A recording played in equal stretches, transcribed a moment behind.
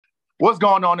What's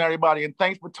going on, everybody? And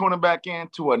thanks for tuning back in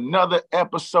to another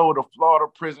episode of Florida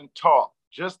Prison Talk.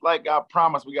 Just like I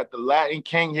promised, we got the Latin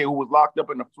King here who was locked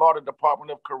up in the Florida Department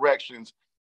of Corrections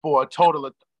for a total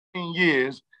of 13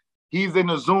 years. He's in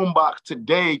the Zoom box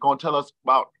today going to tell us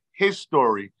about his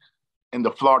story in the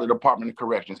Florida Department of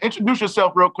Corrections. Introduce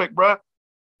yourself real quick, bro.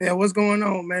 Yeah, what's going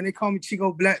on, man? They call me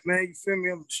Chico Black, man. You feel me?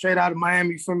 I'm straight out of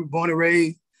Miami. You feel me? Born and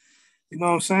raised. You know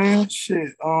what I'm saying?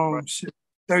 Shit.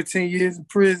 13 years in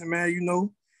prison, man, you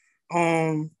know.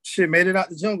 Made it out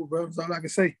the jungle, bro. That's all I can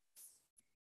say.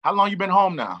 How long you been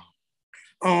home now?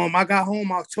 I got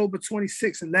home October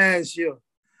 26th of last year.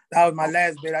 That was my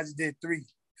last bid. I just did 3. You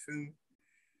feel me?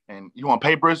 And you on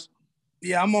papers?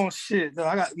 Yeah, I'm on shit,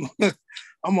 though.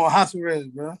 I'm on house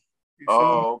arrest, bro.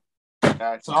 So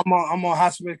I'm on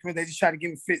house arrest. They just try to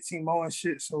give me 15 more and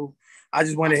shit. So I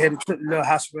just went ahead and took the little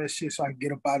house arrest shit so I can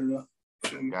get up out of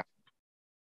there. Yeah.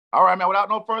 All right, man. Without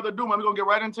no further ado, man, we're gonna get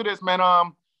right into this, man.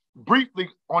 Briefly,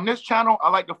 on this channel, I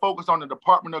like to focus on the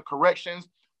Department of Corrections,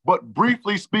 but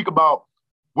briefly speak about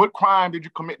what crime did you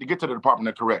commit to get to the Department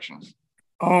of Corrections?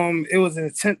 It was an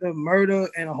attempted murder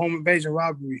and a home invasion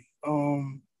robbery.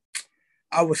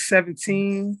 I was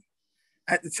 17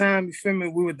 at the time. You feel me?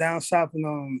 We were down south in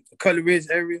the Cutler Ridge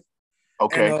area.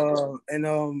 Okay.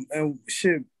 And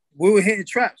shit, we were hitting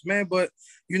traps, man. But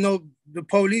you know, the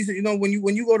police, you know, when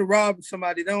you go to rob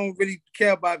somebody, they don't really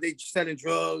care about if they selling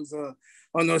drugs or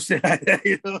no shit like that.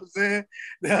 You know what I'm saying?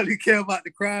 They only care about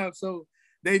the crime. So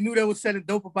they knew they were selling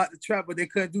dope about the trap, but they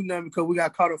couldn't do nothing because we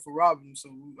got caught up for robbing them. So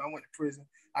I went to prison.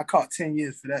 I caught 10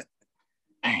 years for that.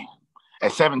 Damn.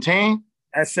 At 17?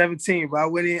 At 17, bro. I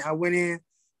went in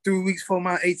 3 weeks for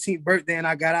my 18th birthday, and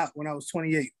I got out when I was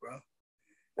 28, bro.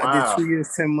 Wow. I did 2 years,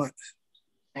 10 months.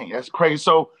 Dang, that's crazy.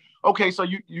 So, okay, so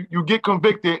you get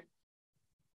convicted.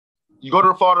 You go to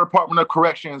the Florida Department of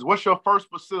Corrections. What's your first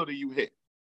facility you hit?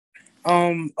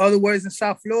 Other words in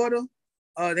South Florida,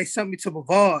 they sent me to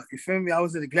Brevard. You feel me? I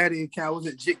was at the Gladiator Camp. I was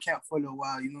at Jit Camp for a little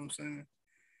while. You know what I'm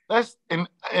saying?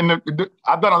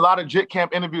 I've done a lot of Jit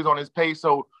Camp interviews on this page,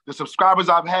 so the subscribers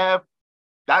I've had,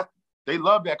 they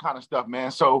love that kind of stuff, man.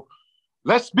 So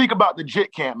let's speak about the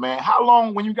Jit Camp, man. How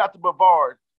long, when you got to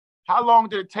Brevard, how long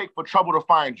did it take for trouble to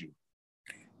find you?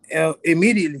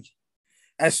 Immediately,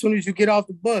 as soon as you get off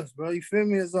the bus, bro. You feel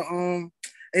me?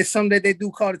 It's something that they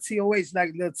do called a TOH,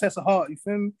 like the test of heart. You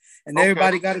feel me? And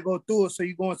everybody got to go through it. So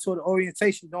you go into the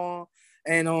orientation dorm,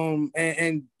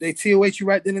 and they TOH you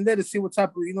right then and there to see what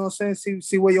type of, you know what I'm saying?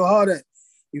 See where your heart at.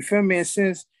 You feel me? And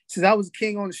since I was a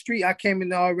king on the street, I came in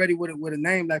there already with a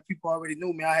name. Like, people already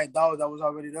knew me. I had dogs. I was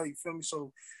already there. You feel me?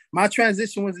 So my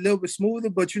transition was a little bit smoother,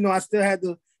 but you know, I still had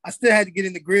to get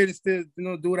in the grid and still, you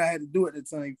know, do what I had to do at the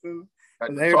time. You feel me?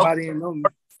 Because everybody didn't know me.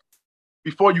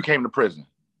 Before you came to prison?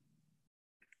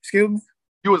 Excuse me?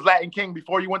 You was Latin King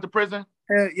before you went to prison?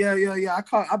 Hell, yeah.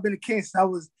 I've been a king since I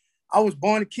was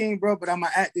born a king, bro, but I'm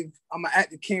an active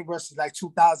king, bro, since like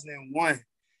 2001.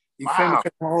 You feel me?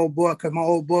 Because my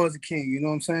old boy is a king, you know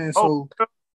what I'm saying?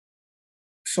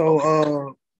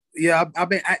 I've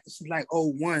been active since like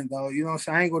 01, though. You know what I'm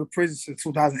saying? I ain't go to prison since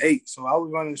 2008, so I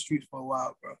was running the streets for a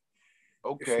while, bro.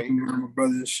 Okay. My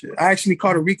brother and shit. I actually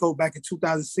caught a RICO back in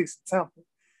 2006 in Tampa.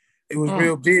 It was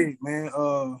real big, man.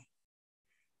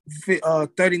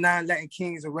 39 Latin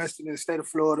Kings arrested in the state of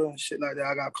Florida and shit like that.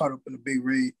 I got caught up in a big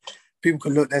raid. People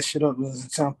could look that shit up. It was in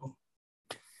Tampa.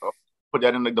 Put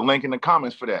that in the link in the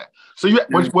comments for that. So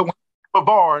when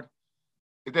Brevard,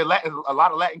 is there a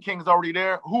lot of Latin Kings already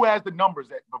there? Who has the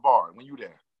numbers at Brevard when you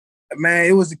there? Man,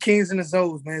 it was the Kings and the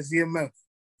Zoes, man. ZMF.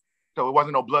 So it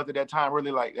wasn't no Bloods at that time,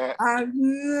 really, like that? I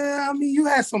mean, you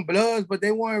had some Bloods, but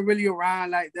they weren't really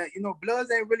around like that. You know,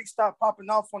 Bloods ain't really start popping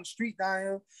off on the street down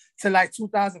here till like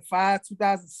 2005,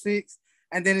 2006.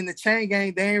 And then in the chain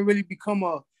gang, they ain't really become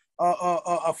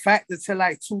a factor till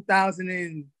like 2000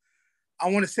 and, I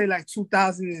want to say like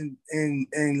 2000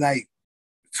 and like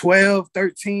 12,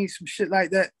 13, some shit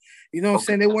like that. You know what I'm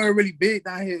saying? They weren't really big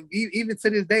down here. Even to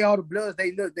this day, all the Bloods,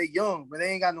 they young, but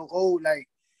they ain't got no old, like,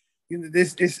 you know,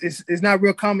 it's not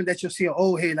real common that you'll see an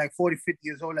old head like 40, 50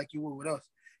 years old like you were with us.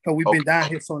 Because we've been down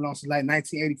here so long, since like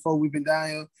 1984, we've been down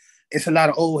here. It's a lot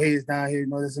of old heads down here, you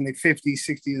know, that's in their 50s,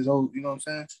 60 years old, you know what I'm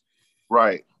saying?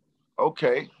 Right.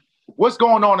 Okay. What's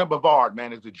going on in Brevard,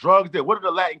 man? Is the drugs there? What are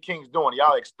the Latin Kings doing?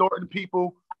 Y'all extorting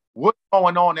people? What's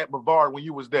going on at Brevard when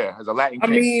you was there as a Latin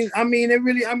King? I mean, it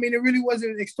really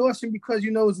wasn't extortion because,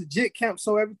 you know, it was a Jit Camp,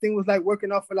 so everything was like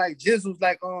working off of like jizzles,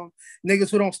 like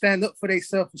niggas who don't stand up for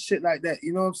themselves and shit like that.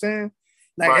 You know what I'm saying?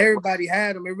 Like everybody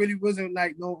had them. It really wasn't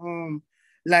like no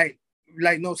like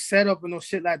like no setup or no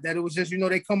shit like that. It was just,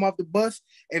 they come off the bus.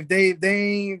 If they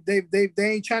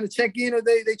ain't trying to check in, or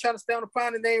they trying to stay on the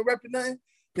pound and they ain't repping nothing,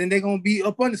 then they gonna be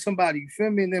up under somebody. You feel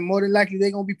me? And then more than likely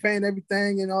they gonna be paying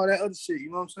everything and all that other shit. You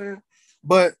know what I'm saying?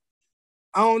 But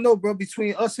I don't know, bro.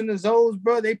 Between us and the Zoes,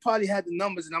 bro, they probably had the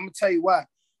numbers, and I'm gonna tell you why.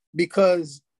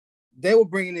 Because they were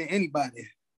bringing in anybody.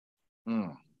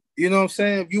 Mm. You know what I'm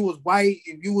saying? If you was white,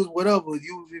 if you was whatever, if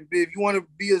you want to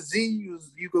be a Z,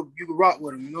 you could rock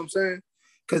with them. You know what I'm saying?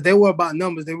 Because they were about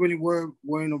numbers. They really weren't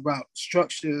about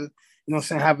structure. You know what I'm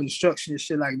saying? Having structure and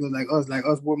shit like those, like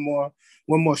us, we're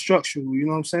more structural. You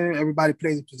know what I'm saying? Everybody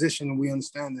plays a position, and we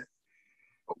understand that.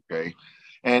 Okay.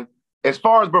 And as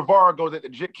far as Brevard goes at the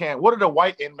Jit Camp, what are the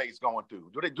white inmates going through?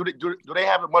 Do they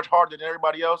have it much harder than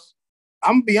everybody else?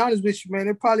 I'm gonna be honest with you, man.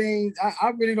 It probably ain't. I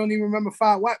really don't even remember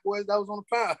 5 white boys that was on the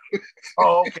pound.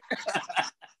 Oh,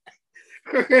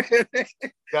 okay.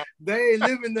 They ain't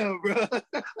living though, bro.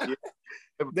 Yeah.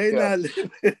 They not living.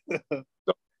 So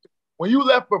when you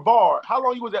left Brevard, how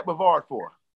long you was at Brevard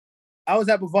for? I was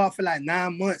at Brevard for like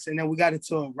 9 months, and then we got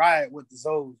into a riot with the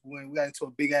Zoes. When we got into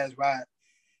a big ass riot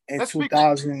in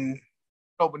 2000.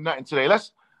 Over nothing today.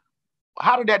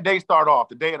 How did that day start off?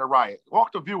 The day of the riot.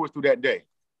 Walk the viewers through that day.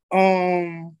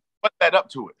 What led up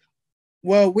to it?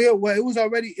 Well, it was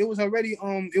already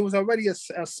a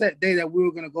set day that we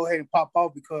were gonna go ahead and pop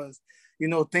off because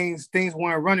things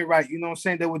weren't running right. You know what I'm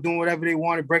saying? They were doing whatever they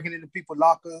wanted, breaking into people's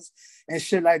lockers and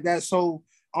shit like that. So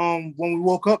when we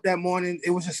woke up that morning,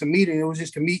 it was just a meeting. It was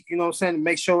just to meet, you know what I'm saying, to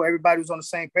make sure everybody was on the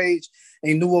same page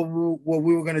and knew what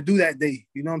we were gonna do that day.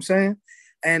 You know what I'm saying?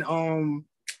 And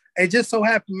it just so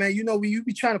happened, man, when you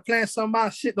be trying to plan something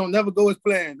out, shit don't never go as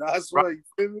planned. I swear, right. You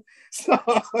feel me?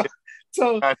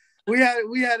 So we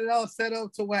had it all set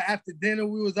up to where after dinner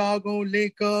we was all gonna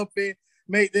link up and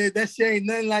make that shit ain't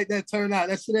nothing like that turn out.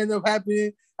 That shit ended up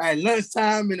happening at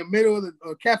lunchtime in the middle of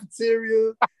the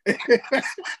cafeteria. That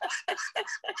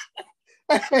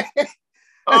shit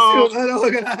was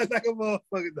unorganized like a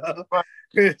motherfucker, dog. Right.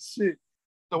 Shit.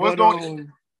 So what's going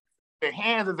on? The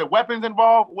hands, is there weapons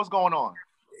involved? What's going on?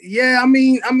 Yeah, I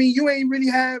mean, you ain't really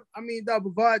have.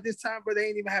 Brevard at this time, bro, they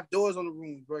ain't even have doors on the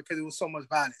rooms, bro, because it was so much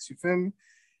violence. You feel me?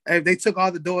 And they took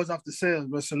all the doors off the cells,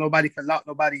 bro, so nobody could lock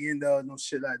nobody in there, no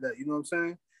shit like that. You know what I'm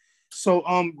saying? So,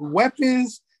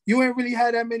 weapons, you ain't really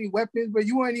had that many weapons, but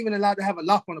you weren't even allowed to have a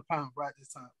lock on the pound, bro, at this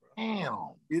time, bro.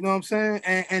 Damn. You know what I'm saying?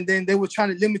 And then they were trying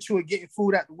to limit you at getting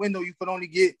food out the window. You could only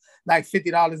get like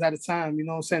 $50 at a time. You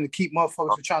know what I'm saying? To keep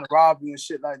motherfuckers from trying to rob you and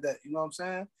shit like that. You know what I'm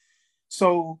saying?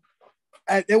 So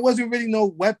there wasn't really no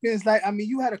weapons. Like,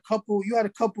 you had a couple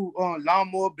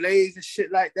lawnmower blades and shit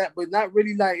like that, but not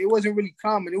really, like, it wasn't really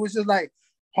common. It was just like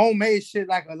homemade shit,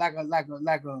 like a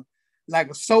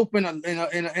soap in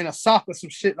a sock or some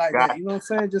shit like that. You know what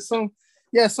I'm saying? Just some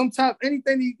type,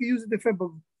 anything that you can use to defend,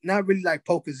 but not really like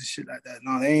pokers and shit like that.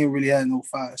 No, they ain't really had no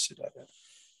fire and shit like that.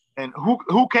 And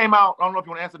who came out? I don't know if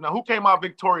you want to answer now. Who came out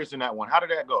victorious in that one? How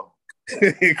did that go?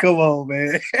 Come on,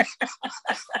 man.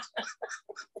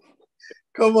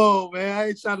 Come on, man. I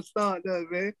ain't trying to start that,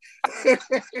 man.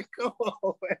 Come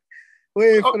on, man. We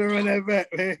ain't finna run that back,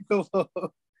 man. Come on.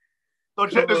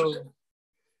 So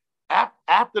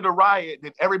after the riot,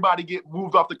 did everybody get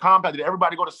moved off the compound? Did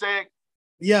everybody go to SEG?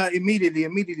 Yeah, immediately.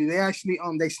 They actually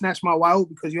they snatched my YO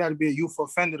because you had to be a youth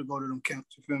offender to go to them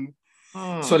camps. You feel me?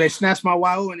 So they snatched my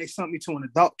YO and they sent me to an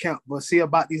adult camp. But see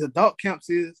about these adult camps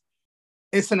is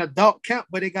it's an adult camp,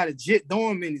 but they got a JIT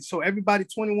dorm in it. So everybody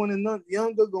 21 and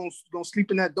younger gonna sleep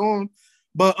in that dorm.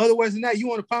 But otherwise than that, you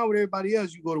on the pound with everybody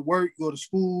else. You go to work, you go to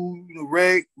school,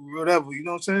 reg, whatever. You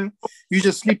know what I'm saying? You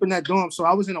just sleep in that dorm. So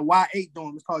I was in a Y8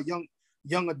 dorm. It's called young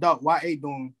adult Y8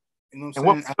 dorm. You know what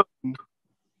I'm saying?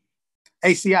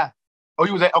 ACI. Oh,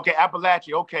 you was at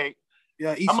Appalachia. Okay.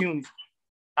 Yeah, East Unit.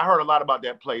 I heard a lot about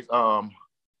that place. I've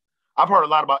heard a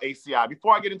lot about ACI.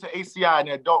 Before I get into ACI and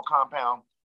the adult compound,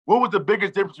 what was the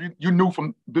biggest difference you knew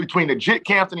from between the JIT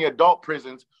camps and the adult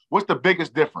prisons? What's the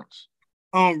biggest difference?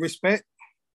 Respect.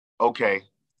 Okay.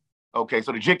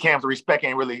 So the JIT camps, the respect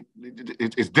ain't really,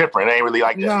 it's different. It ain't really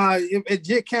like that. Nah, if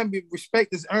JIT camp,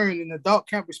 respect is earned, and adult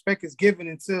camp respect is given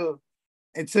until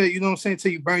you know what I'm saying,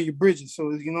 until you burn your bridges.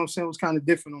 So you know what I'm saying, it was kind of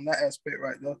different on that aspect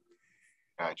right there.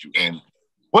 Got you. And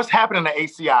what's happening at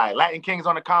ACI? Latin Kings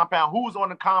on the compound. Who's on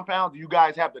the compound? Do you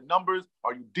guys have the numbers?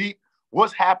 Are you deep?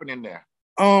 What's happening there?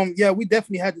 Yeah, we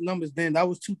definitely had the numbers then. That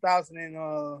was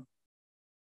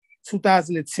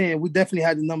 2010. We definitely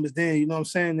had the numbers then, you know what I'm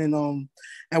saying? And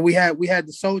we had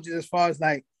the soldiers as far as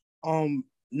like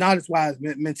knowledge wise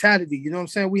mentality. You know what I'm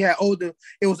saying? We had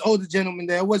it was older gentlemen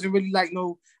there. It wasn't really like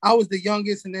no, I was the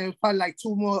youngest, and then it was probably like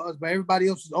two more of us, but everybody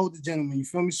else was older gentlemen. You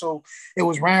feel me? So it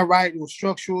was ran right, it was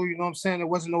structural, you know what I'm saying? There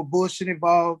wasn't no bullshit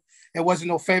involved, there wasn't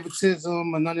no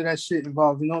favoritism or none of that shit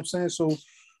involved, you know what I'm saying? So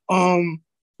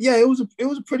yeah, it was a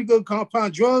pretty good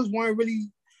compound. Drugs weren't really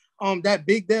that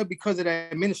big there because of the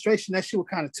administration. That shit was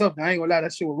kind of tough. I ain't gonna lie,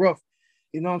 that shit was rough.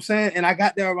 You know what I'm saying? And I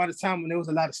got there around the time when there was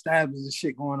a lot of stabs and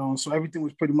shit going on. So everything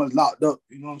was pretty much locked up.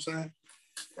 You know what I'm saying?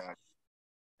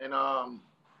 And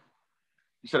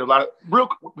you said a lot of real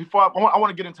before I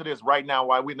want to get into this right now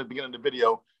while we're in the beginning of the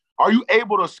video. Are you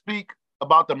able to speak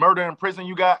about the murder in prison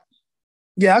you got?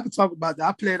 Yeah, I can talk about that.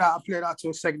 I played out to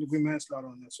a second-degree manslaughter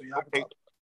on that. So yeah, I can talk.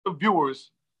 The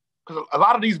viewers, because a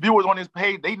lot of these viewers on this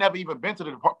page, they never even been to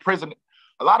the prison.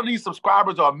 A lot of these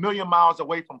subscribers are a million miles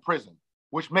away from prison,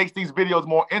 which makes these videos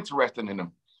more interesting in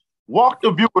them. Walk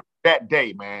the viewers that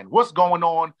day, man. What's going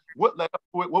on? What led up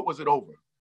to it? What was it over?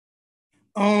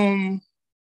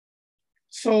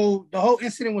 So the whole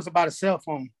incident was about a cell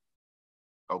phone.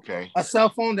 Okay. A cell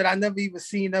phone that I never even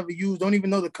seen, never used, don't even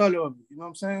know the color of it. You know what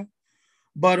I'm saying?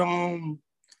 But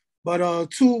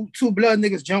two blood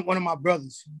niggas jumped one of my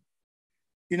brothers.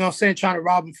 You know what I'm saying? Trying to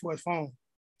rob him for his phone.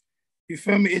 You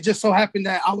feel me? It just so happened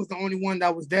that I was the only one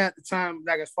that was there at the time,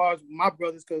 like as far as my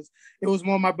brothers, because it was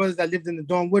more of my brothers that lived in the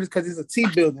dorm with us, because it's a T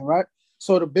building, right?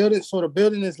 So the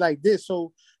building is like this.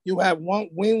 So you have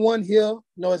wing one here.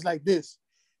 No, it's like this.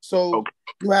 So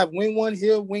you have wing one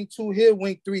here, wing two here,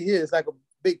 wing three here. It's like a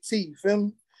big T. You feel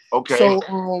me? Okay.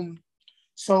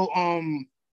 So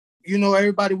you know,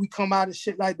 everybody, we come out and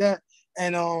shit like that,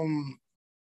 and so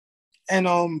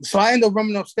I end up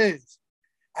running upstairs.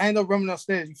 You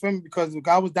feel me? Because the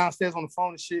guy was downstairs on the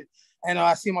phone and shit. And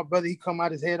I see my brother, he come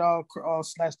out, his head all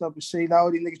slashed up and shit.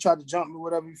 All these niggas tried to jump me,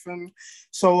 whatever, you feel me?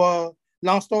 So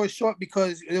long story short,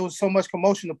 because there was so much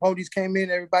commotion, the police came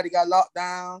in, everybody got locked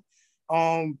down.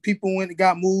 People went and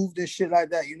got moved and shit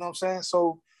like that, you know what I'm saying?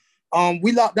 So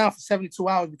we locked down for 72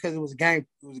 hours because it was a gang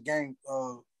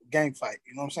fight,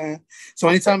 you know what I'm saying? So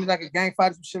anytime it's like a gang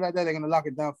fight or some shit like that, they're gonna lock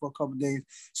it down for a couple of days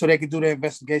so they can do their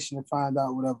investigation and find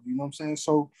out whatever, you know what I'm saying?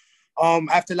 So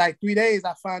after like 3 days,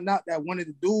 I found out that one of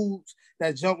the dudes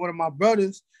that jumped one of my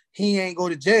brothers, he ain't go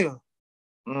to jail.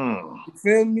 You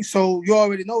feel me? So you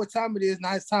already know what time it is.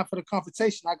 Now it's time for the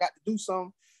confrontation. I got to do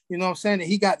something. You know what I'm saying? And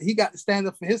he got to stand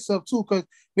up for himself too, because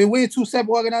we're in two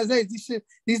separate organizations.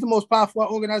 These are the most powerful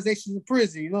organizations in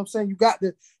prison. You know what I'm saying? You got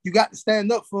to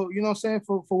stand up for, you know what I'm saying,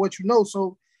 for what you know.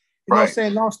 So, you know what I'm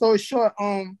saying? Long story short,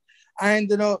 I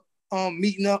ended up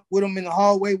meeting up with him in the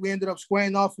hallway. We ended up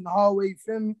squaring off in the hallway, you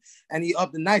feel me? And he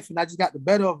upped the knife, and I just got the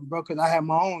better of him, bro, because I had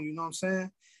my own, you know what I'm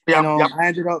saying? Yeah, and I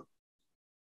ended up,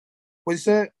 what you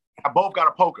said? I both got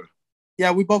a poker.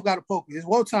 Yeah, we both got a poker. It's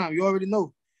war time, you already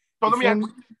know. So let me ask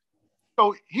you,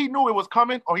 so he knew it was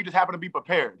coming, or he just happened to be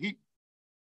prepared?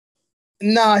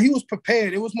 Nah, he was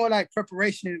prepared. It was more like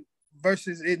preparation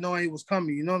versus it knowing it was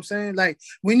coming. You know what I'm saying? Like,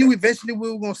 we knew eventually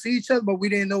we were going to see each other, but we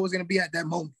didn't know it was going to be at that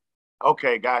moment.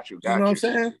 Okay, got you. You know what I'm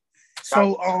saying?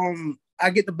 So I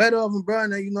get the better of him, bro,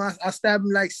 and you know, I stabbed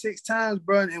him like 6 times,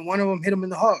 bro, and one of them hit him in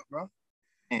the heart, bro.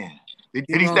 Man. Did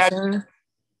he stab you?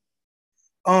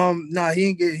 Nah,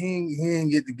 he didn't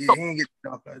get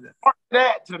off like that.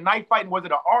 That to the knife fighting, was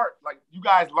it an art? Like, you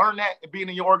guys learn that being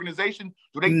in your organization?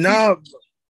 Do they Nah,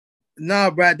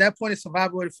 bro. At that point, it's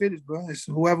survival of the fittest, bro. It's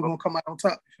whoever gonna come out on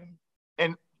top.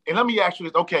 And let me ask you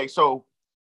this. Okay, so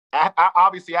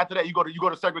obviously after that, you go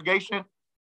to segregation.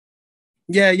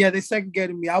 Yeah, they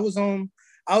segregated me. I was on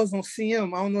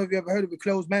CM. I don't know if you ever heard of it,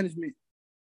 closed management.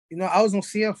 You know, I was on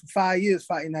CM for 5 years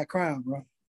fighting that crime, bro.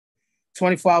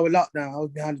 24-hour lockdown. I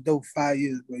was behind the door for 5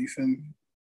 years, bro. You feel me?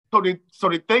 So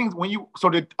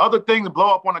did other things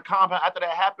blow up on the compound after that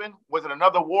happened? Was it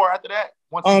another war after that?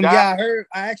 Once he died? Yeah,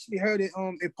 I actually heard it.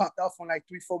 It popped off on like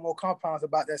 3-4 more compounds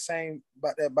about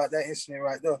that incident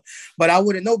right there. But I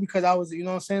wouldn't know because I was, you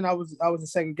know what I'm saying? I was in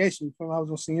segregation. I was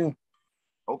on CM.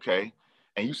 Okay,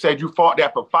 and you said you fought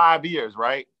that for 5 years,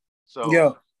 right? So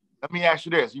yeah. Let me ask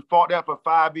you this: you fought that for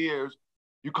 5 years.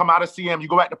 You come out of CM, you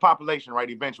go back to population, right?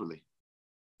 Eventually.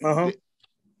 Did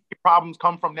problems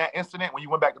come from that incident when you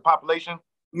went back to population?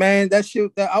 Man, that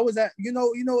shit that I was at, you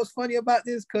know what's funny about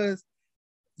this? Because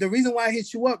the reason why I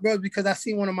hit you up, bro, is because I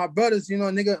seen one of my brothers, you know,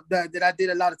 a nigga that I did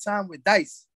a lot of time with,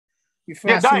 Dice. You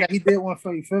feel me? I seen that he did one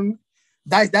for you, feel me?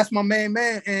 Dice, that's my main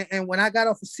man. And when I got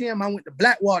off of CM, I went to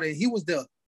Blackwater and he was there.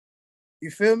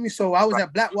 You feel me? So I was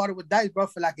at Blackwater with Dice, bro,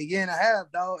 for like a year and a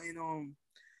half, dog.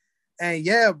 And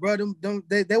yeah, bro,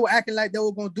 they were acting like they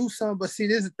were gonna do something, but see,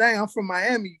 this is the thing. I'm from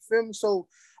Miami, you feel me? So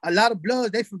a lot of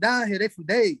bloods, they from down here, they from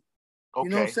Dade. You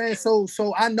know what I'm saying?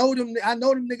 So I know them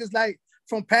niggas like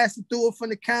from passing through it from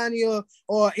the county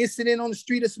or incident on the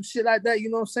street or some shit like that. You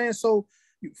know what I'm saying? So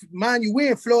mind you,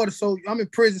 we're in Florida, so I'm in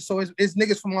prison, so it's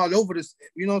niggas from all over this,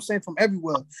 you know what I'm saying, from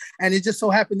everywhere. And it just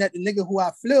so happened that the nigga who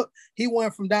I flipped, he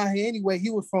wasn't from down here anyway. He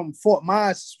was from Fort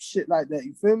Myers, shit like that.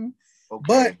 You feel me? Okay.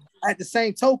 But at the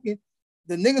same token,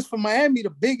 the niggas from Miami, the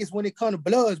biggest when it comes to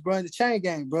bloods, bro, in the chain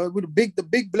gang, bro. With the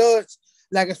big bloods,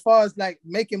 like as far as like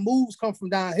making moves come from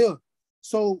down here.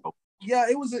 So yeah,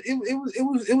 it was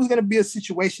gonna be a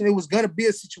situation. It was gonna be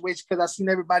a situation because I seen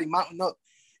everybody mounting up.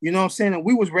 You know what I'm saying? And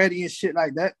we was ready and shit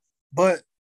like that. But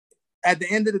at the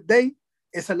end of the day,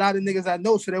 it's a lot of niggas I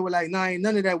know. So they were like, nah, ain't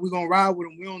none of that. We gonna ride with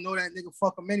him. We don't know that nigga,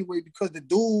 fuck him anyway. Because the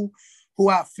dude who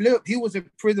I flipped, he was in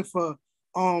prison for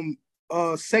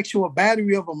sexual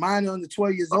battery of a minor under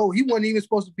 12 years old. He wasn't even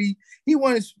supposed to be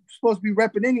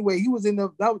repping anyway. He was in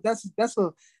that's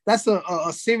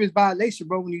a serious violation,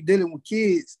 bro, when you're dealing with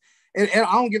kids. And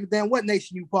I don't give a damn what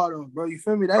nation you part of, bro. You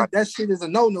feel me? That shit is a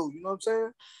no-no, you know what I'm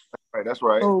saying? Right, that's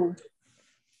right. So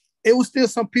it was still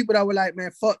some people that were like,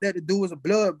 man, fuck that, the dude was a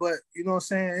blood, but you know what I'm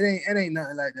saying? It ain't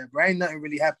nothing like that, bro. Ain't nothing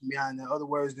really happened behind that. Other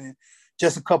words than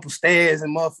just a couple stares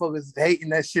and motherfuckers hating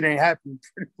that shit ain't happening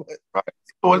pretty much. Right.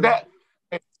 So is that,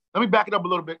 let me back it up a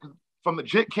little bit. From the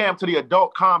Jit Camp to the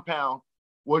adult compound,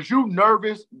 was you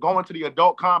nervous going to the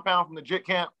adult compound from the Jit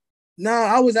Camp? No,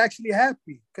 I was actually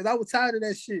happy because I was tired of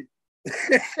that shit.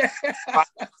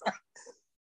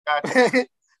 Gotcha.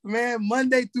 Man,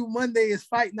 Monday through Monday is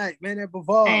fight night, man, at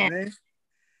Bavard, man.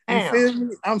 You feel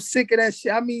me? I'm sick of that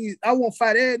shit. I mean, I won't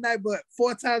fight every night, but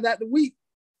 4 times out the week,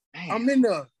 I'm in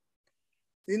there.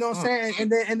 You know what I'm saying?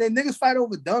 And then niggas fight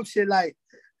over dumb shit like,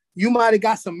 you might have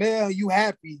got some mail, you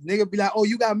happy. Nigga be like, oh,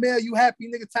 you got mail, you happy.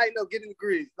 Nigga, tighten up, get in the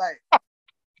grid. Like,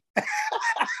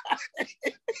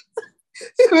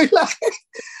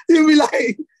 he'll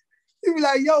be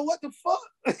like, yo, what the fuck?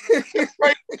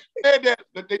 Right.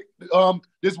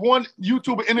 This one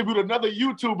YouTuber interviewed another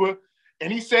YouTuber,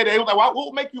 and he said, they was like, what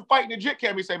will make you fight in the Jit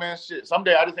Camp? He said, man, shit,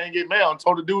 someday I just ain't get mail, and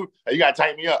told the dude, hey, you gotta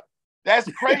tighten me up. That's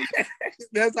crazy.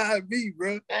 That's how it be,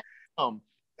 bro. That's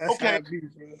okay. how it be,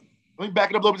 bro. Let me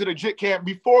back it up a little bit to the Jit Camp.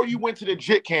 Before you went to the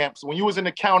Jit Camps, when you was in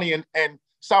the county and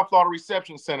South Florida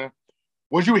Reception Center,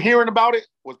 was you hearing about it?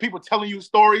 Was people telling you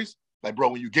stories? Like, bro,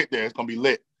 when you get there, it's gonna be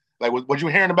lit. Like, was you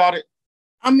hearing about it?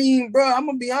 I mean, bro, I'm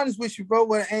gonna be honest with you,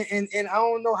 bro. And I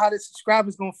don't know how the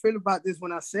subscribers gonna feel about this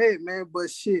when I say it, man.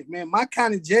 But shit, man, my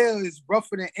county jail is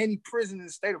rougher than any prison in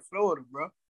the state of Florida, bro.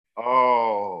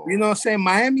 Oh. You know what I'm saying?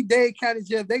 Miami-Dade County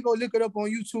Jail. If they go look it up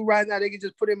on YouTube right now, they can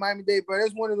just put in Miami-Dade, bro.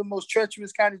 That's one of the most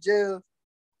treacherous county jails.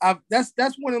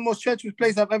 That's one of the most treacherous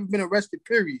places I've ever been arrested,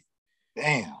 period.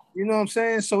 Damn. You know what I'm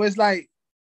saying? So it's like,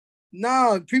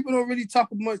 no, people don't really talk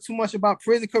too much about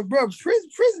prison. Because, bro,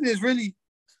 prison is really,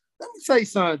 let me tell you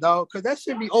something, dog, because that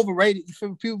should be overrated. You feel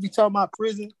me? People be talking about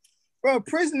prison. Bro,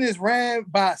 prison is ran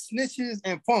by snitches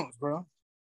and punks, bro.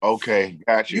 Okay,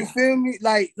 got you. You feel me?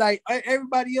 Like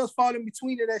everybody else fall in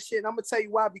between of that shit. And I'm gonna tell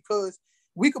you why, because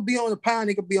we could be on the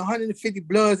pound, it could be 150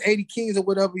 Bloods, 80 Kings or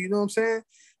whatever, you know what I'm saying?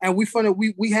 And we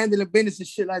handling business and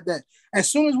shit like that. As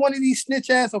soon as one of these snitch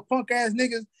ass or punk ass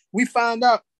niggas we found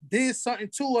out did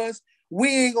something to us, we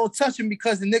ain't gonna touch him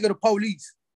because the nigga the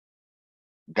police.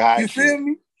 Got you. Feel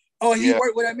me? Or he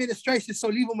worked with administration, so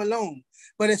leave him alone.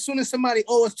 But as soon as somebody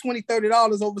owes us $20,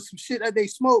 $30 over some shit that they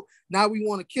smoke, now we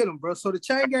want to kill them, bro. So the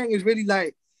chain gang is really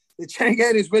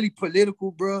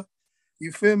political, bro.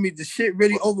 You feel me? The shit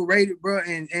really overrated, bro.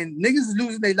 And niggas is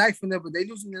losing their life in there, but they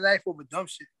losing their life over dumb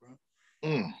shit, bro.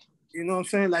 You know what I'm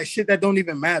saying? Like shit that don't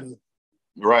even matter.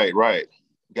 Right.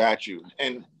 Got you.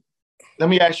 And let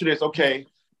me ask you this, okay?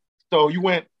 So you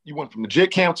went from the Jit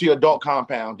Camp to your adult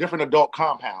compound, different adult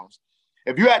compounds.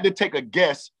 If you had to take a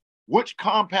guess, which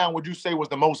compound would you say was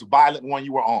the most violent one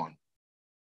you were on?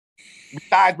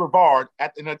 Besides Brevard,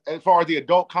 as far as the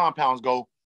adult compounds go,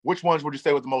 which ones would you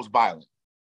say was the most violent?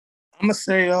 I'm gonna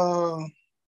say,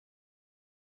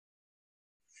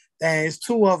 it's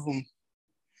 2 of them.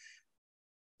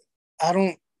 I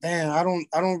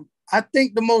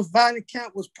think the most violent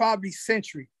camp was probably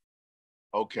Century.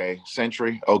 Okay,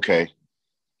 Century. Okay.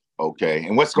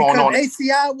 And what's going on?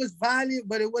 ACI was violent,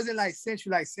 but it wasn't like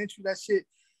Century. Like Century, that shit.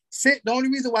 The only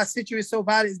reason why Century is so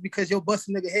violent is because you'll bust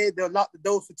a nigga head, they'll lock the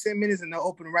door for 10 minutes and they'll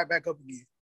open it right back up again.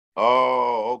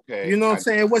 Oh, okay. You know what I'm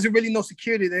saying? It wasn't really no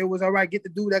security there. It was all right, get the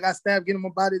dude that got stabbed, get him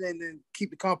about it, and then keep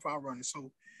the compound running.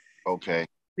 So, okay.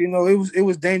 You know, it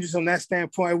was dangerous on that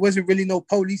standpoint. It wasn't really no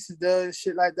police there and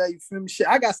shit like that. You feel me? Shit,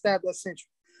 I got stabbed at Century.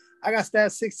 I got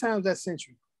stabbed 6 times at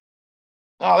Century.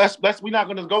 No, we're not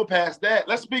gonna go past that.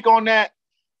 Let's speak on that.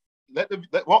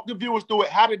 walk the viewers through it.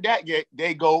 How did that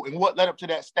they go, and what led up to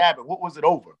that stabbing? What was it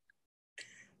over?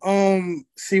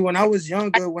 See, when I was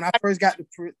younger, when I first got to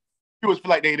viewers feel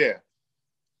like they there.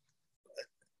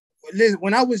 Listen,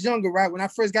 when I was younger, right, when I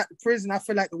first got to prison, I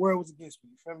feel like the world was against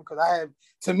me. You feel me? Because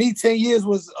to me, 10 years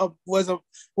was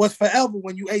forever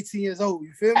when you 18 years old.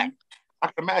 You feel me? I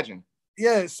can imagine.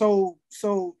 Yeah. So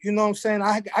you know what I'm saying?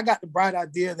 I got the bright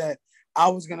idea that I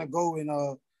was gonna go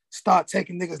and start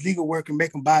taking niggas legal work and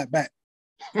make them buy it back.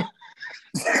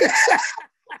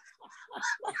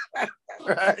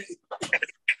 Right.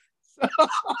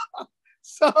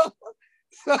 So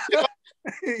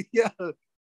yeah.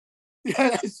 Yeah,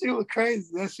 that shit was crazy.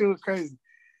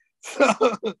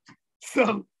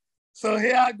 So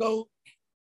here I go.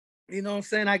 You know what I'm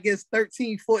saying? I guess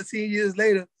 13, 14 years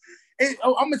later.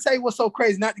 I'm gonna tell you what's so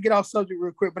crazy, not to get off subject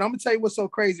real quick, but I'm gonna tell you what's so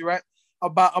crazy, right?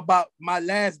 About my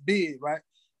last bid, right?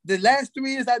 The last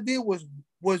 3 years I did was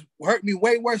hurt me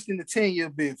way worse than the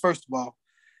 10-year bid, first of all.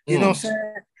 You know what I'm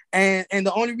saying? And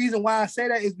the only reason why I say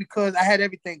that is because I had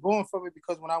everything going for me,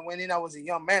 because when I went in, I was a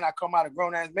young man. I come out a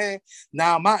grown-ass man.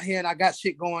 Now I'm out here and I got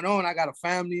shit going on. I got a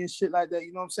family and shit like that.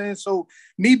 You know what I'm saying? So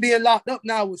me being locked up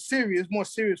now was serious, more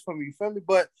serious for me. You feel me?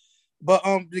 But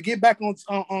to get back on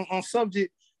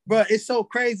subject, bro, it's so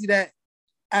crazy that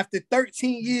after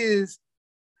 13 years,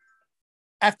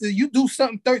 after you do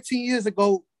something 13 years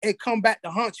ago, it come back to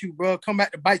haunt you, bro. Come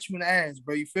back to bite you in the ass,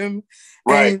 bro. You feel me?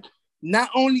 Right. And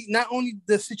not only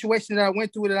the situation that I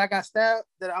went through that I got stabbed,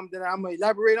 that I'm gonna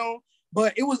elaborate on,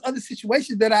 but it was other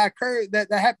situations that occurred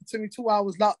that happened to me too while I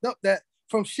was locked up, that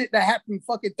from shit that happened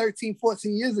fucking 13,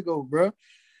 14 years ago, bro.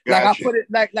 Gotcha. Like I put it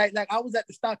like I was at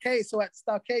the stockade. So at the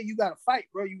stockade, you gotta fight,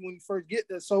 bro. When you first get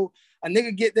there. So a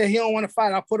nigga get there, he don't want to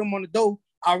fight. I put him on the door.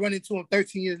 I run into him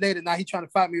 13 years later. Now he trying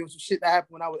to fight me with some shit that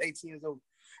happened when I was 18 years old.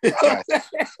 You know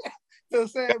what I'm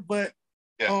saying? But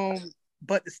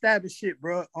but the stabbing shit,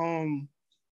 bro.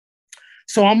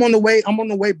 So I'm on the way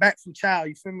back from child.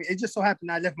 You feel me? It just so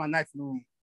happened I left my knife in the room.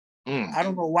 I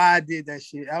don't know why I did that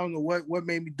shit. I don't know what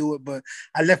made me do it, but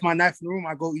I left my knife in the room.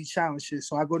 I go eat chow and shit.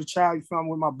 So I go to chow, you feel me,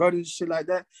 with my brothers and shit like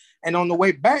that. And on the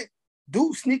way back,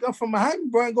 dude sneak up from behind me,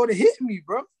 bro, and go to hit me,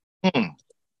 bro. From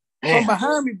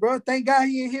behind me, bro. Thank God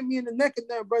he didn't hit me in the neck or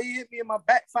nothing, bro. He hit me in my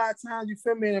back 5 times, you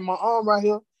feel me, and my arm right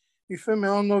here. You feel me?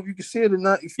 I don't know if you can see it or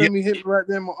not. You feel me? Hit me right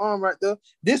there in my arm right there.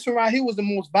 This one right here was the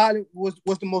most violent, was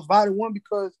the most violent one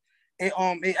because it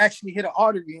actually hit an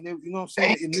artery, and you know what I'm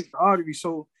saying? It hit the artery.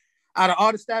 So out of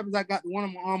all the stabbings I got, the one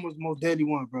on my arm was the most deadly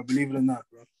one, bro. Believe it or not,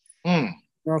 bro. You know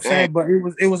what I'm saying? But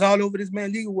it was all over this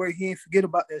man legal work. He ain't forget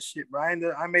about that shit, bro.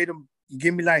 I made him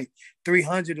give me like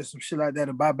 300 or some shit like that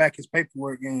to buy back his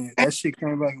paperwork, and that shit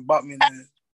came back and bought me in the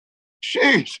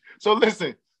Sheesh. So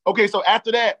listen, okay, so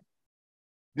after that,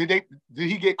 did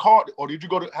he get caught, or did you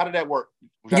go to? How did that work?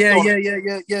 Yeah.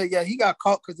 He got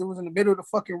caught because it was in the middle of the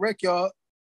fucking rec yard.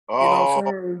 You know what I'm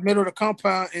saying? In the middle of the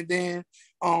compound, and then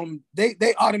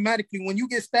they automatically, when you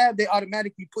get stabbed, they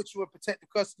automatically put you in protective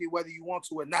custody whether you want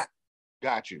to or not.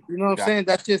 Got you. You know what I'm saying?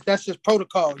 That's just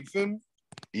protocol. You feel me?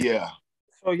 Yeah.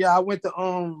 So yeah, I went to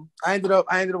I ended up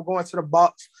going to the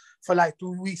box for like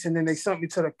 3 weeks, and then they sent me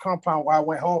to the compound where I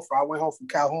went home from. I went home from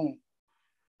Calhoun.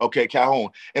 Okay, Calhoun.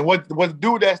 And what was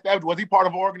dude that stabbed? Was he part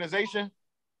of an organization?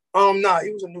 Nah,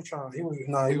 he was a neutron. He was a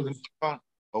neutron.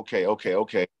 Okay.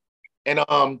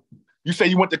 And you say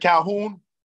you went to Calhoun?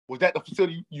 Was that the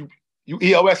facility you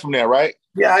EOS from there, right?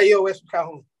 Yeah, I EOS from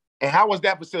Calhoun. And how was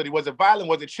that facility? Was it violent?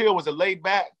 Was it chill? Was it laid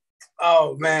back?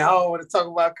 Oh man, I don't want to talk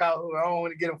about Calhoun. I don't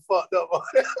want to get them fucked up.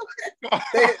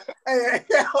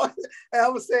 I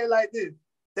was saying like this: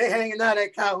 they hanging out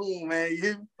at Calhoun, man. You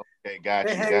hear me? Okay, got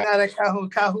they you. Hanging out at Calhoun.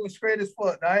 Calhoun straight as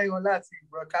fuck. I ain't gonna lie to you,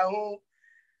 bro. Calhoun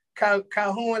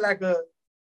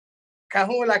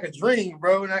like a dream,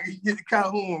 bro. And I can get to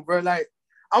Calhoun, bro. Like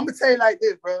I'm gonna tell you like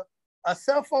this, bro. A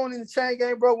cell phone in the chain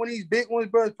game, bro. When these big ones,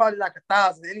 bro, it's probably like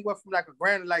 $1,000, anywhere from like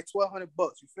 $1,000 to like $1,200.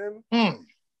 You feel me?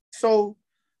 So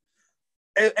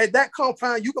at that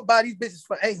compound, you could buy these bitches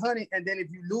for $800, and then if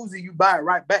you lose it, you buy it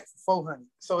right back for $400.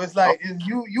 So it's like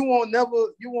you won't never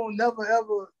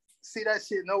ever see that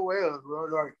shit nowhere else, bro.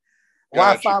 Like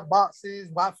Wi-Fi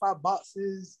boxes,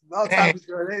 all types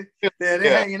of shit. They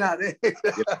hanging out there.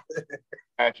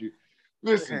 Got you.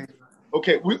 Listen,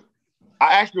 okay,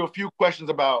 I asked you a few questions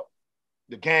about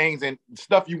the gangs and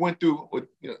stuff you went through with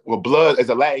Blood as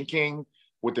a Latin King,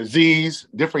 with the Z's,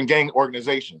 different gang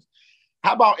organizations.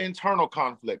 How about internal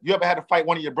conflict? You ever had to fight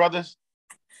one of your brothers?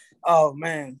 Oh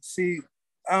man, see,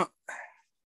 all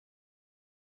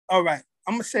right.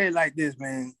 I'm gonna say it like this,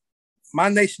 man. My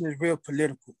nation is real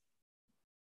political.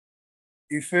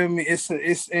 You feel me?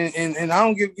 And I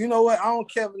don't give, you know what? I don't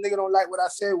care if a nigga don't like what I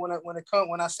said when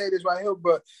I say this right here,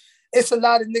 but it's a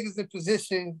lot of niggas in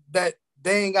position that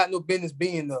they ain't got no business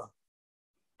being there.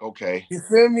 Okay. You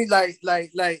feel me? Like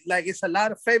it's a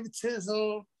lot of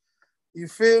favoritism. You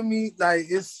feel me? Like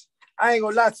I ain't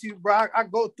gonna lie to you, bro. I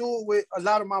go through it with a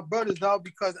lot of my brothers, dog,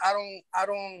 because I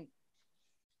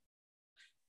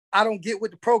don't get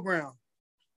with the program.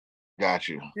 Got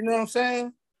you. You know what I'm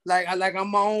saying? Like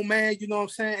I'm my own man, you know what I'm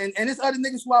saying? And it's other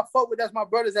niggas who I fuck with, that's my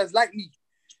brothers that's like me.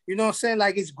 You know what I'm saying?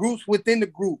 Like it's groups within the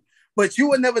group. But you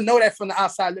would never know that from the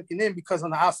outside looking in, because on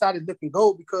the outside it's looking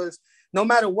gold, because no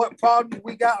matter what problem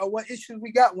we got or what issues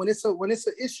we got, when it's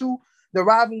an issue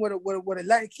deriving with a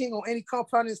Latin King on any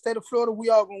compound in the state of Florida, we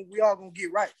all gonna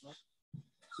get right, bro.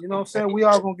 You know what I'm saying? We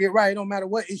all gonna get right. It don't matter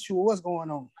what issue or what's going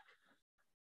on.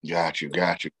 Got you.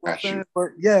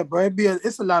 But yeah, bro,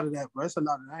 it's a lot of that, bro. It's a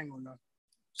lot of that. I ain't gonna lie.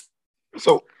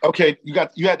 So, okay, you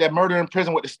had that murder in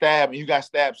prison with the stab, and you got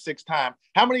stabbed 6 times.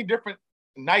 How many different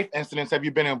knife incidents have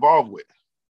you been involved with?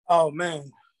 Oh man,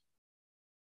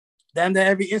 damn near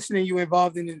every incident you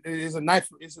involved in is a knife.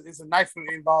 It's a knife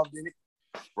involved in it.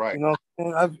 Right. You know,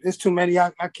 it's too many.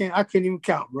 I can't even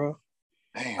count, bro.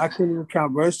 Damn. I can't even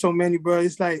count, bro. It's so many, bro.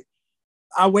 It's like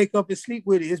I wake up and sleep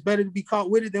with it. It's better to be caught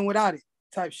with it than without it,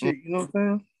 type shit. You know what I'm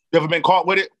saying? You ever been caught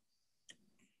with it?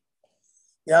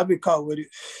 Yeah, I've been caught with it.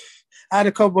 I had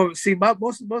a couple of,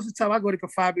 most of the time I go to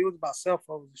confine, it was about cell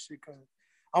phones and shit, because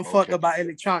I'm fucked up by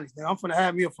electronics. Now I'm finna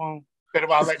have me a phone. Better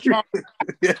about electronics?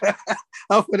 Yeah,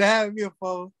 I'm finna have me a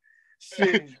phone.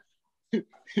 Shit.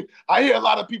 I hear a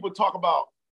lot of people talk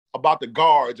about the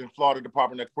guards in Florida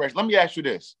Department of Corrections. Let me ask you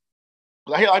this.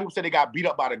 I hear a lot of people say they got beat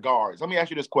up by the guards. Let me ask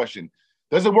you this question.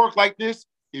 Does it work like this?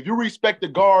 If you respect the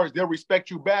guards, they'll respect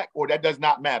you back, or that does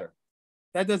not matter?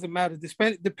 That doesn't matter.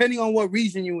 Depending on what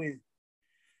region you in.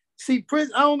 See,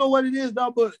 Prince, I don't know what it is,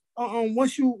 though, but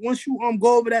once you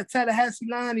go over that Tallahassee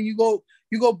line and you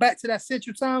go back to that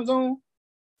Central Time Zone,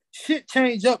 shit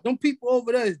change up. Them people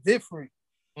over there is different.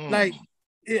 Like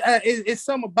it's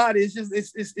something about it. It's just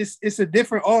it's a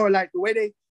different aura. Like the way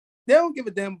they don't give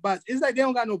a damn about it. It's like they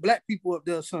don't got no black people up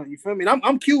there or something. You feel me? And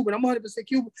I'm Cuban. I'm 100%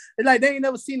 Cuban. It's like they ain't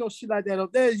never seen no shit like that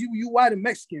up there. You white and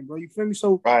Mexican, bro. You feel me?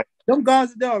 So them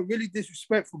guys there are really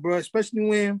disrespectful, bro. Especially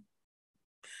when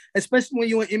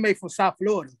you're an inmate from South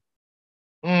Florida.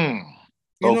 You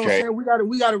know what I'm saying? We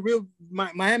got a real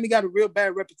Miami got a real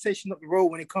bad reputation up the road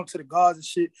when it comes to the guards and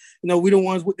shit. You know, we the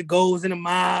ones with the goals in the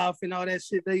mouth and all that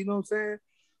shit there, you know what I'm saying?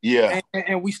 Yeah.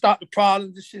 And we stop the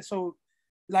problems and shit. So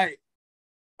like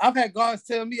I've had guards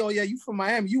tell me, "Oh yeah, you from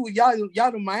Miami?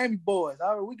 Y'all the Miami boys.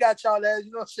 We got y'all as,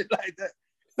 you know, shit like that."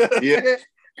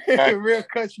 Yeah. Real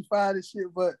countrified and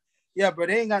shit. But yeah, bro,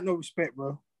 they ain't got no respect,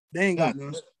 bro. They ain't got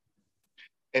none.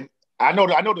 And I know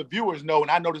the viewers know,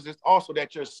 and I noticed this also,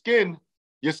 that your skin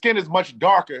is much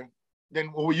darker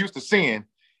than what we're used to seeing.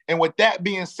 And with that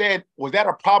being said, was that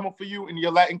a problem for you in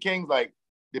your Latin Kings? Like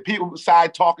the people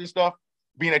side talking stuff,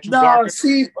 being that you darker?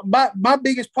 See, my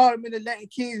biggest problem in the Latin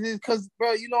Kings is because,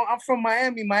 bro, you know, I'm from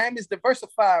Miami. Miami's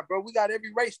diversified, bro. We got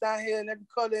every race down here and every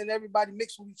color and everybody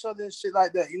mixed with each other and shit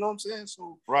like that. You know what I'm saying?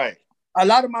 So a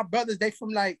lot of my brothers, they from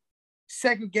like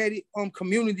segregated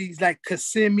communities like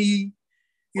Kissimmee,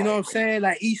 you know what I'm saying?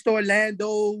 Like East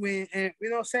Orlando and you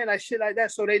know what I'm saying? Like shit like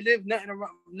that. So they live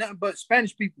nothing but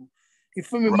Spanish people. You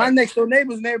feel me? My next door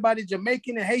neighbors and everybody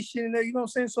Jamaican and Haitian and you know what I'm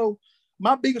saying? So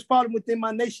my biggest problem within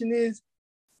my nation is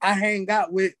I hang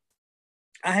out with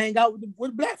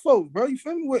the black folks, bro. You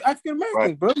feel me? With African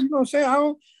Americans, bro. You know what I'm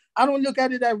saying? I don't look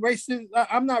at it as racist.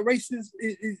 I'm not racist.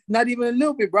 It's not even a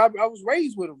little bit, bro. I was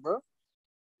raised with them, bro.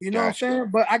 You know what I'm saying?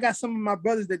 But I got some of my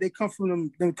brothers that they come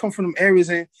from them areas,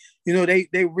 and you know they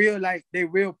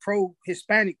real pro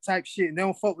Hispanic type shit. And they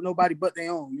don't fuck with nobody but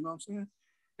their own. You know what I'm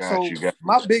saying?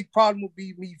 My big problem would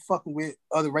be me fucking with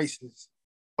other races.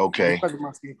 Okay. Because of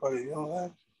my skin color, you know what I'm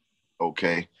saying?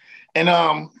 Okay. And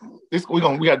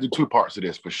we got to do 2 parts of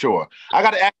this for sure. I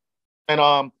got to ask.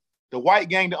 And the white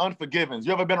gang, the Unforgivens.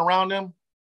 You ever been around them?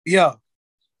 Yeah.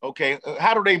 Okay,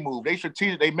 how do they move? They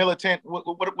strategic, they militant.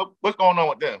 What's going on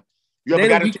with them?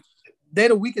 They're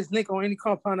the weakest link on any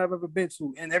compound I've ever been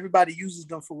to, and everybody uses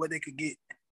them for what they could get.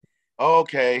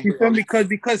 Okay. You feel me?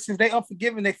 Because since they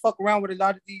Unforgiven, they fuck around with a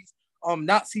lot of these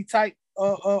Nazi type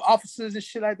officers and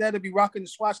shit like that. They'll be rocking the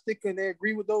swastika and they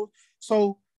agree with those.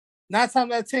 So 9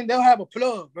 times out of 10, they'll have a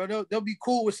plug, bro. They'll be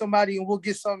cool with somebody and we'll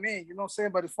get something in. You know what I'm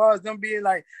saying? But as far as them being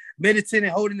like militant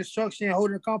and holding the structure and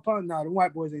holding the compound, nah, the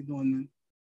white boys ain't doing nothing.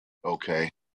 Okay.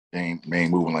 They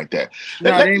ain't moving like that.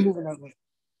 Nah, they ain't moving that way.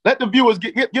 Let the viewers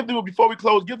give them, before we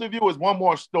close, give the viewers one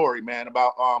more story, man,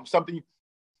 about something.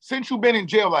 Since you've been in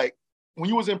jail, like when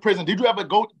you was in prison, did you ever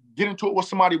get into it with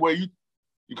somebody where you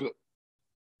could?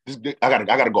 I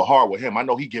gotta go hard with him. I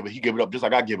know he give it up just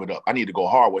like I give it up. I need to go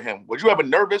hard with him. Was you ever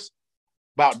nervous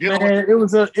about dealing with?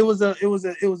 It was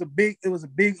a big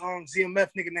ZMF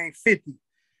nigga named 50.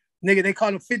 Nigga, they call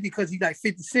him 50 because he like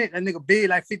 50 Cent. That nigga big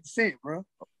like 50 Cent, bro.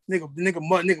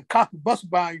 Nigga cock and bust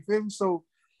by, you feel me? So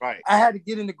right. I had to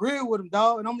get in the grill with him,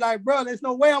 dog. And I'm like, bro, there's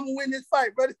no way I'm gonna win this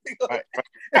fight, bro. This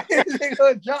nigga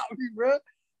gonna drop me, bro.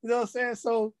 You know what I'm saying?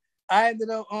 So I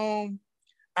ended up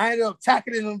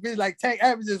tackling them bitch like Tank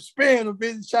Average, just spraying them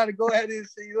bitch, trying to go at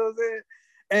this shit, you know what I'm saying?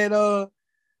 And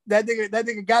that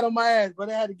nigga got on my ass, but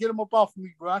I had to get him up off of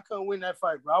me, bro. I couldn't win that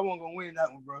fight, bro. I wasn't gonna win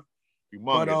that one, bro.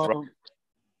 Humongous, bro.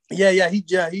 Yeah,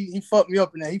 he fucked me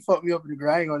up in that. He fucked me up in the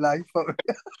ground. I ain't gonna lie.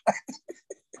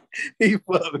 He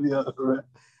fucked me up, bro.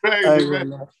 Crazy,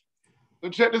 man. So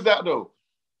check this out though.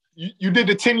 You did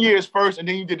the 10 years first, and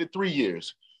then you did the 3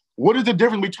 years. What is the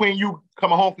difference between you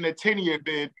coming home from that 10-year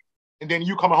bid and then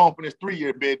you coming home from this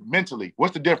 3-year bid mentally?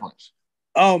 What's the difference?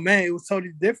 Oh man, it was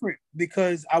totally different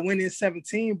because I went in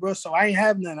 17, bro. So I ain't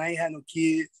have nothing. I ain't had no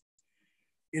kids.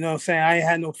 You know what I'm saying? I ain't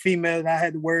had no females I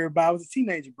had to worry about. I was a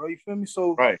teenager, bro. You feel me?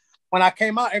 So when I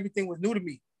came out, everything was new to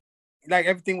me. Like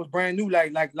everything was brand new.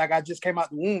 Like I just came out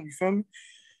the womb. You feel me?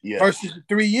 Yeah. Versus the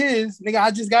 3 years, nigga,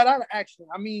 I just got out of action.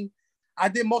 I mean, I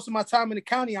did most of my time in the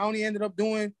county. I only ended up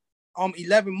doing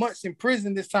 11 months in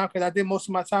prison this time because I did most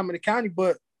of my time in the county.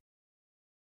 But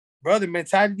brother,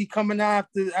 mentality coming out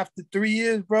after 3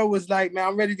 years, bro, was like, man,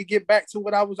 I'm ready to get back to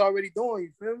what I was already doing.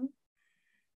 You feel me?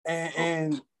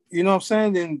 And you know what I'm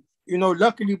saying? And, you know,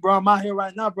 luckily, bro, I'm out here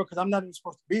right now, bro, because I'm not even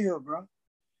supposed to be here, bro.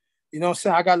 You know what I'm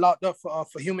saying? I got locked up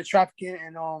for human trafficking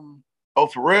and Oh,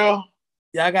 for real?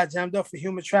 Yeah, I got jammed up for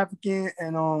human trafficking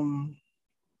and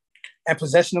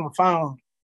possession of a firearm.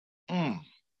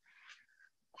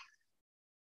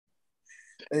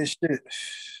 That shit.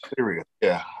 Serious.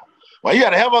 Yeah. Well, you got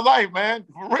to have a life, man.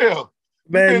 For real.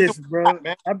 Man, listen, bro.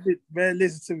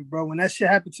 Listen to me, bro. When that shit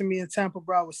happened to me in Tampa,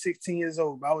 bro, I was 16 years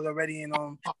old. Bro. I was already in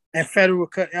federal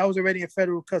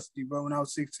custody, bro, when I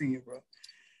was 16, bro.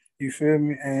 You feel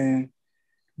me? And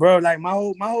bro, like my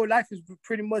whole life is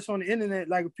pretty much on the internet.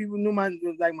 Like if people knew my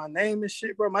name and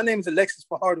shit, bro. My name is Alexis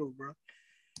Fajardo, bro.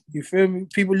 You feel me?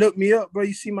 People look me up, bro.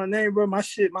 You see my name, bro. My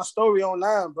story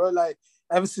online, bro. Like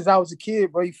ever since I was a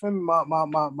kid, bro. You feel me?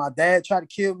 My dad tried to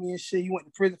kill me and shit. He went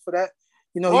to prison for that.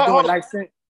 You know, he doing life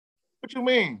sentence. What you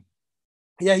mean?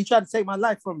 Yeah, he tried to take my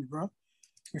life from me, bro.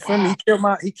 You feel me?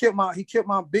 He killed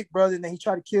my big brother, and then he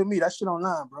tried to kill me. That shit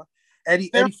online, bro.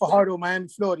 Eddie Fajardo, Miami,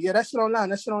 Florida. Yeah, that shit online.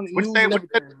 That shit on the news and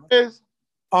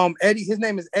everything. Eddie, his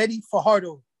name is Eddie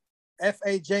Fajardo.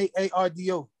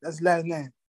 Fajardo. That's his last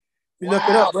name. You look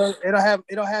it up, bro.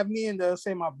 It'll have me in there,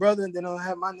 say my brother, and then it'll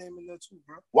have my name in there too,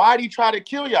 bro. Why did he try to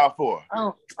kill y'all for?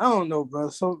 I don't know, bro.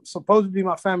 So supposedly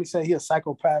my family said he a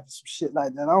psychopath or some shit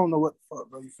like that. I don't know what the fuck,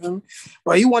 bro. You feel me?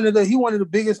 But he one of the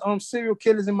biggest serial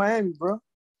killers in Miami, bro.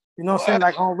 You know what I'm saying?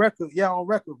 Like on record. Yeah, on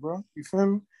record, bro. You feel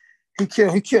me? He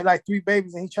killed like 3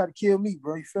 babies and he tried to kill me,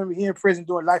 bro. You feel me? He in prison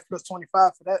doing life plus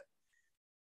 25 for that.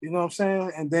 You know what I'm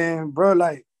saying? And then, bro,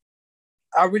 like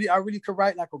I really could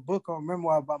write like a book or a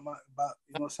memoir about you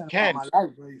know what I'm saying, about my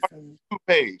life, bro. You feel me?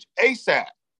 2-page ASAP.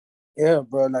 Yeah,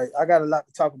 bro. Like I got a lot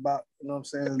to talk about. You know what I'm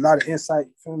saying? A lot of insight.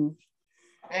 You feel me?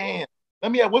 Man,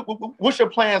 let me ask, what's your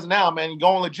plans now, man? You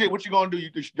going legit? What you gonna do? You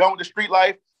going with the street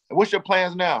life? And what's your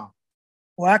plans now?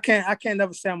 Well, I can't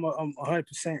never say I'm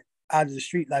 100% out of the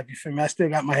street life. You feel me? I still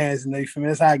got my hands in there. You feel me?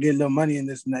 That's how I get a little money in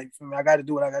this and that. You feel me? I got to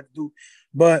do what I got to do.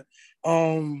 But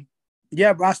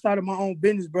yeah, bro. I started my own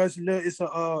business, bro. It's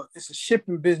a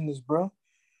shipping business, bro.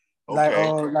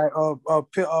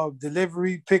 Okay.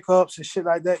 Delivery pickups and shit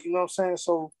like that. You know what I'm saying?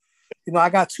 So, you know, I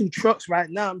got 2 trucks right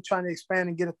now. I'm trying to expand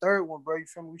and get a 3rd one, bro. You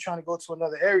feel me? We're trying to go to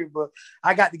another area, but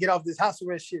I got to get off this house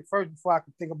arrest shit first before I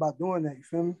can think about doing that. You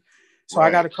feel me? So right.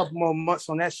 I got a couple more months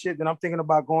on that shit. Then I'm thinking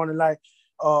about going to like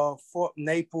Fort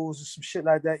Naples or some shit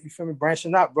like that. You feel me?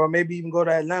 Branching out, bro. Maybe even go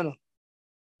to Atlanta.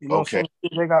 You know what I'm saying?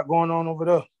 What they got going on over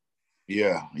there.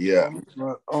 Yeah.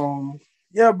 But,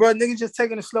 yeah, bro. Niggas just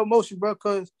taking a slow motion, bro.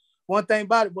 Cause one thing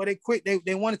about it, bro, they quit.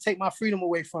 They want to take my freedom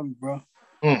away from me, bro.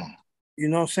 You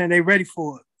know what I'm saying? They ready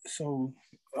for it. So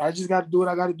I just got to do what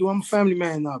I got to do. I'm a family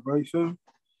man now, bro. You feel me?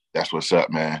 That's what's up,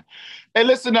 man. Hey,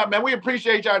 listen up, man. We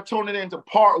appreciate y'all tuning in to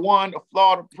part 1 of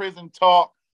Florida Prison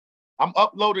Talk. I'm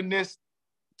uploading this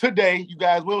today. You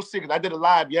guys will see, because I did a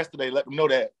live yesterday. Let them know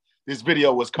that this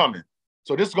video was coming.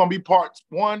 So this is going to be part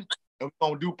 1, and we're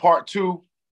going to do part 2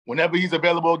 whenever he's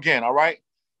available again, all right?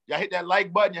 Y'all hit that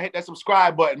like button. Y'all hit that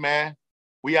subscribe button, man.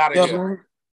 We out of here. Man.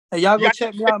 Hey, y'all go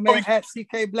check me out, man, at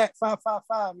CK Black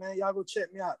 555, man. Y'all go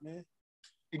check me out, man.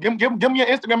 Give me your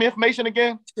Instagram information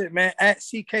again. Shit, man, at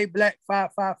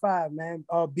CKBlack555, man.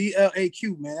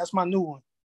 BLAQ, man. That's my new one.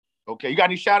 Okay, you got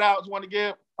any shout outs you want to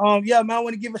give? Yeah, man, I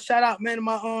want to give a shout out, man, to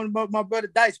my brother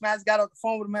Dice, man. I just got off the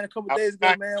phone with him, man, a couple days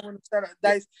ago, man. I want to shout out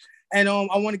Dice. And I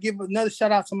want to give another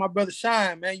shout out to my brother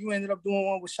Shine, man. You ended up doing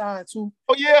one with Shine too.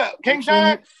 Oh yeah, King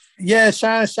Shine. Yeah,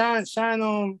 Shine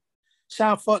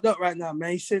fucked up right now,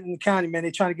 man. He's sitting in the county, man.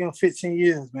 They trying to give him 15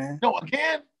 years, man. No,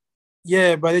 again?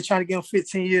 Yeah, bro. They trying to give him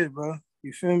 15 years, bro.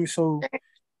 You feel me? So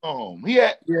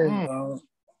yeah.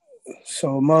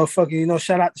 So motherfucker, you know,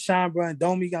 shout out to Shine, bro, and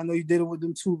Domi. I know you did it with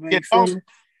them too, man. You feel me?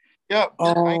 Yeah.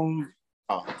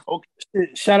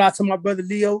 Okay. Shout out to my brother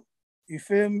Leo. You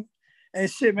feel me? And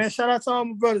shit, man, shout out to all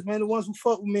my brothers, man. The ones who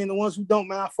fuck with me and the ones who don't,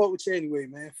 man, I fuck with you anyway,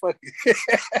 man. Fuck it.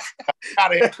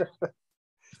 Out of here.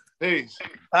 Peace.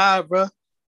 All right, bro.